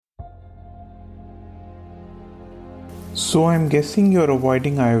So I'm guessing you're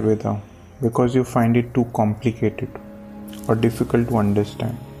avoiding Ayurveda because you find it too complicated or difficult to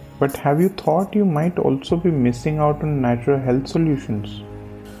understand. But have you thought you might also be missing out on natural health solutions?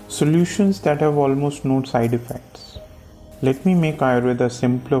 Solutions that have almost no side effects. Let me make Ayurveda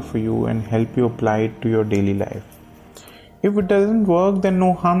simpler for you and help you apply it to your daily life. If it doesn't work, then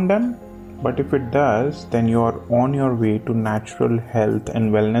no harm done. But if it does, then you are on your way to natural health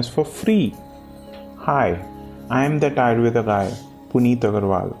and wellness for free. Hi, I am that Ayurveda guy, Puneet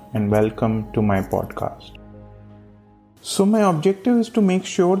Agarwal, and welcome to my podcast. So my objective is to make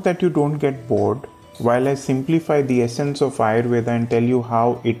sure that you don't get bored while I simplify the essence of Ayurveda and tell you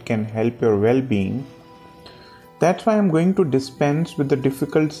how it can help your well-being. That's why I'm going to dispense with the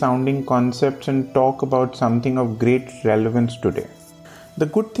difficult sounding concepts and talk about something of great relevance today. The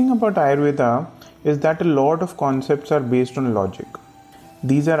good thing about Ayurveda is that a lot of concepts are based on logic.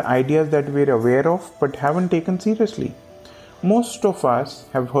 These are ideas that we're aware of but haven't taken seriously. Most of us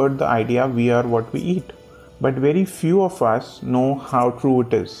have heard the idea we are what we eat, but very few of us know how true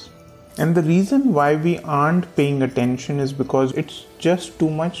it is. And the reason why we aren't paying attention is because it's just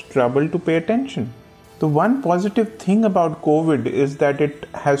too much trouble to pay attention. The one positive thing about COVID is that it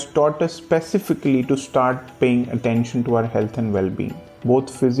has taught us specifically to start paying attention to our health and well-being,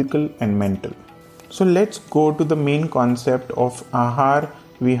 both physical and mental. So let's go to the main concept of Ahar,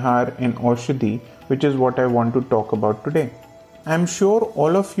 Vihar and Aushadhi, which is what I want to talk about today. I'm sure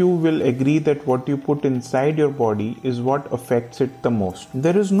all of you will agree that what you put inside your body is what affects it the most.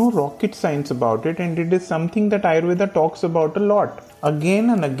 There is no rocket science about it, and it is something that Ayurveda talks about a lot.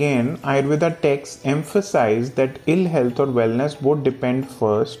 Again and again, Ayurveda texts emphasize that ill health or wellness both depend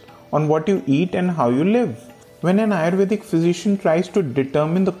first on what you eat and how you live. When an Ayurvedic physician tries to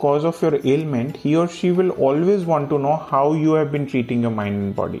determine the cause of your ailment, he or she will always want to know how you have been treating your mind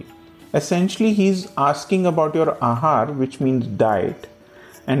and body. Essentially, he is asking about your ahar, which means diet,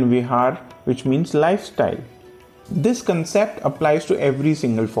 and vihar, which means lifestyle. This concept applies to every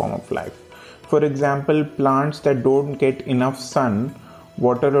single form of life. For example, plants that don't get enough sun,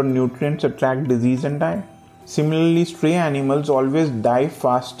 water or nutrients attract disease and die. Similarly, stray animals always die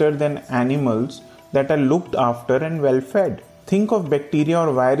faster than animals that are looked after and well fed. Think of bacteria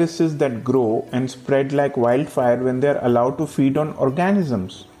or viruses that grow and spread like wildfire when they are allowed to feed on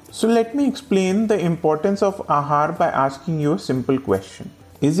organisms. So let me explain the importance of ahar by asking you a simple question.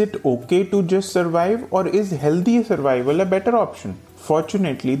 Is it okay to just survive, or is healthy survival a better option?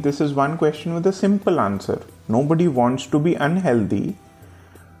 Fortunately, this is one question with a simple answer. Nobody wants to be unhealthy.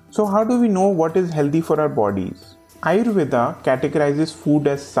 So how do we know what is healthy for our bodies? Ayurveda categorizes food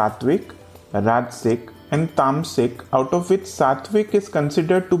as sattvic, rajasic and tamasic, out of which sattvic is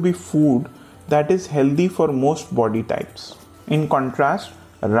considered to be food that is healthy for most body types. In contrast,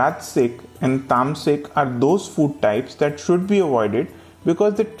 rajasic and tamasic are those food types that should be avoided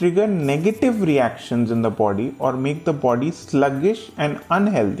because they trigger negative reactions in the body or make the body sluggish and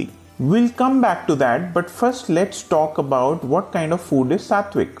unhealthy. We'll come back to that, but first let's talk about what kind of food is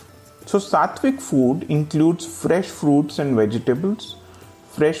sattvic. So sattvic food includes fresh fruits and vegetables,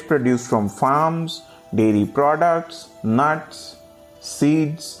 fresh produce from farms, dairy products, nuts,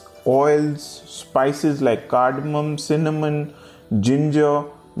 seeds, oils, spices like cardamom, cinnamon, ginger,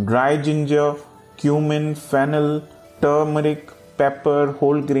 dry ginger, cumin, fennel, turmeric, pepper,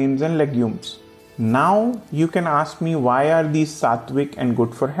 whole grains and legumes. Now you can ask me, why are these sattvic and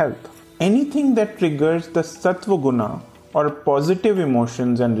good for health? Anything that triggers the sattva guna or positive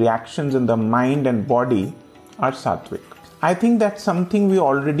emotions and reactions in the mind and body are sattvic. I think that's something we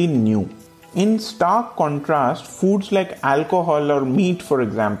already knew. In stark contrast, foods like alcohol or meat, for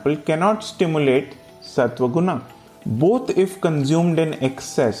example, cannot stimulate sattva guna. Both, if consumed in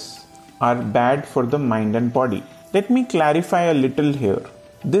excess, are bad for the mind and body. Let me clarify a little here.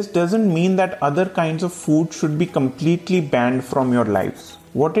 This doesn't mean that other kinds of food should be completely banned from your lives.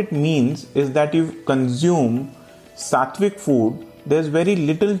 What it means is that if you consume sattvic food, there's very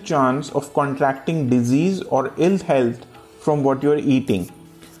little chance of contracting disease or ill health from what you're eating.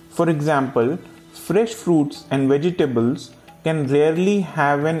 For example, fresh fruits and vegetables can rarely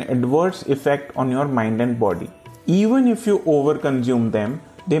have an adverse effect on your mind and body. Even if you overconsume them,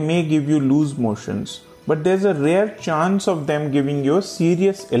 they may give you loose motions, but there's a rare chance of them giving you a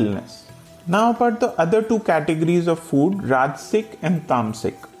serious illness. Now about the other two categories of food, rajasic and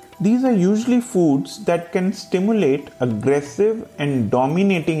tamasic. These are usually foods that can stimulate aggressive and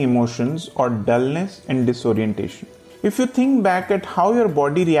dominating emotions or dullness and disorientation. If you think back at how your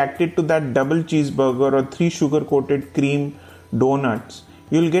body reacted to that double cheeseburger or 3 sugar-coated cream donuts,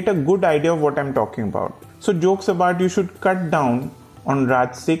 you'll get a good idea of what I'm talking about. So jokes about you should cut down on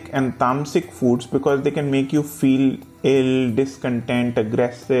rajasic and tamasic foods because they can make you feel ill, discontent,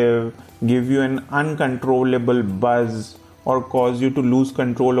 aggressive, give you an uncontrollable buzz, or cause you to lose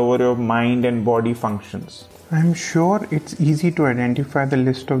control over your mind and body functions. I'm sure it's easy to identify the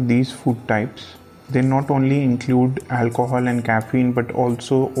list of these food types. They not only include alcohol and caffeine, but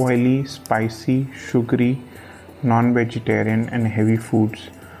also oily, spicy, sugary, non-vegetarian and heavy foods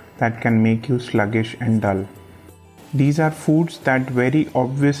that can make you sluggish and dull. These are foods that very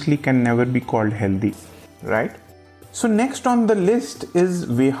obviously can never be called healthy, right? So next on the list is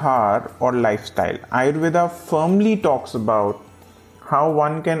Vihar or lifestyle. Ayurveda firmly talks about how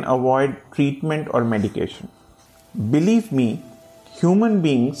one can avoid treatment or medication. Believe me, human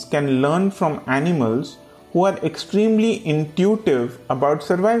beings can learn from animals who are extremely intuitive about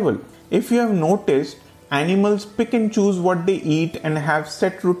survival. If you have noticed, animals pick and choose what they eat and have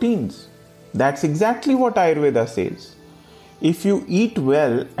set routines. That's exactly what Ayurveda says. If you eat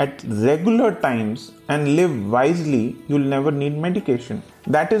well at regular times and live wisely, you'll never need medication.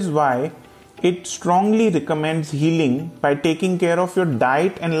 That is why it strongly recommends healing by taking care of your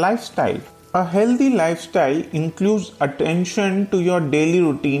diet and lifestyle. A healthy lifestyle includes attention to your daily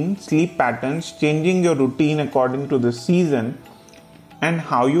routine, sleep patterns, changing your routine according to the season, and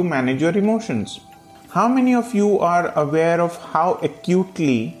how you manage your emotions. How many of you are aware of how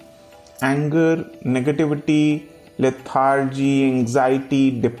acutely anger, negativity, lethargy,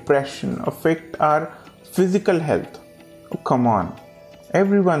 anxiety, depression affect our physical health? Oh, come on.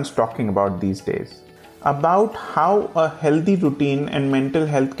 Everyone's talking about these days. About how a healthy routine and mental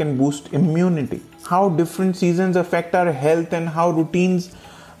health can boost immunity. How different seasons affect our health and how routines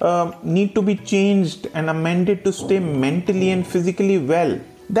need to be changed and amended to stay mentally and physically well.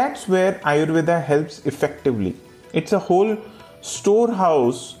 That's where Ayurveda helps effectively. It's a whole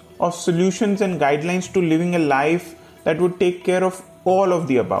storehouse of solutions and guidelines to living a life that would take care of all of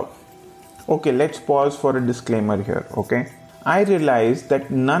the above. Okay, let's pause for a disclaimer here, okay? I realize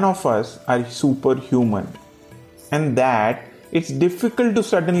that none of us are superhuman and that it's difficult to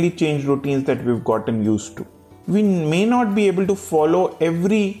suddenly change routines that we've gotten used to. We may not be able to follow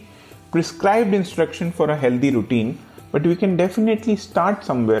every prescribed instruction for a healthy routine, but we can definitely start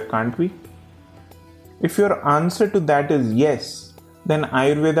somewhere, can't we? If your answer to that is yes, then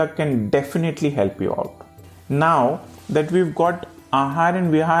Ayurveda can definitely help you out. Now that we've got Ahar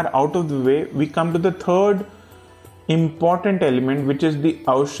and Vihar out of the way, we come to the third important element, which is the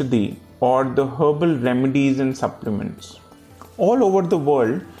Aushadhi or the herbal remedies and supplements. All over the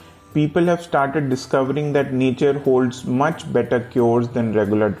world, people have started discovering that nature holds much better cures than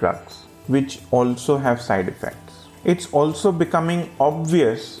regular drugs, which also have side effects. It's also becoming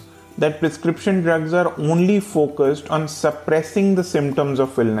obvious that prescription drugs are only focused on suppressing the symptoms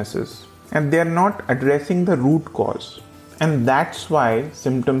of illnesses and they are not addressing the root cause. And that's why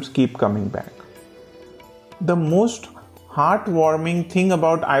symptoms keep coming back. The most heartwarming thing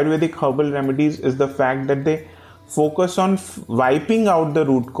about Ayurvedic herbal remedies is the fact that they focus on wiping out the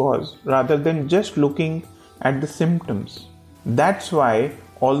root cause rather than just looking at the symptoms. That's why,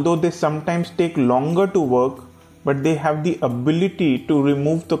 although they sometimes take longer to work, but they have the ability to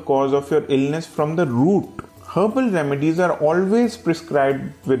remove the cause of your illness from the root. Herbal remedies are always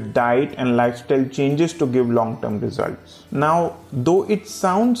prescribed with diet and lifestyle changes to give long-term results. Now, though it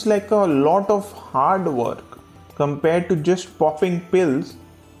sounds like a lot of hard work compared to just popping pills,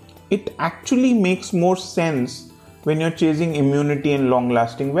 it actually makes more sense when you're chasing immunity and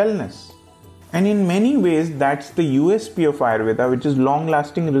long-lasting wellness. And in many ways, that's the USP of Ayurveda, which is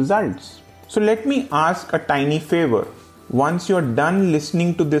long-lasting results. So let me ask a tiny favor. Once you're done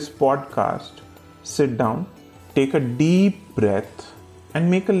listening to this podcast, sit down, take a deep breath,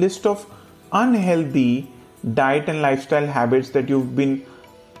 and make a list of unhealthy diet and lifestyle habits that you've been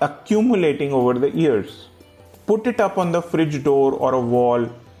accumulating over the years. Put it up on the fridge door or a wall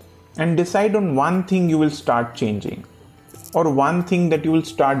and decide on one thing you will start changing or one thing that you will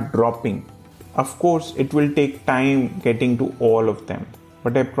start dropping. Of course, it will take time getting to all of them,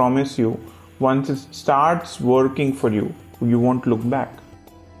 but I promise you, once it starts working for you, you won't look back.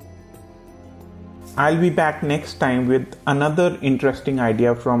 I'll be back next time with another interesting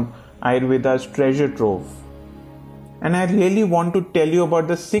idea from Ayurveda's treasure trove. And I really want to tell you about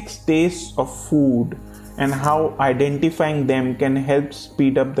the 6 tastes of food and how identifying them can help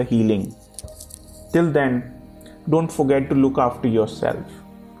speed up the healing. Till then, don't forget to look after yourself.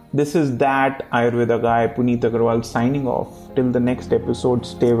 This is that Ayurveda guy, Puneet Agarwal, signing off. Till the next episode,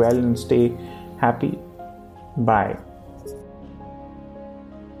 stay well and stay happy. Bye.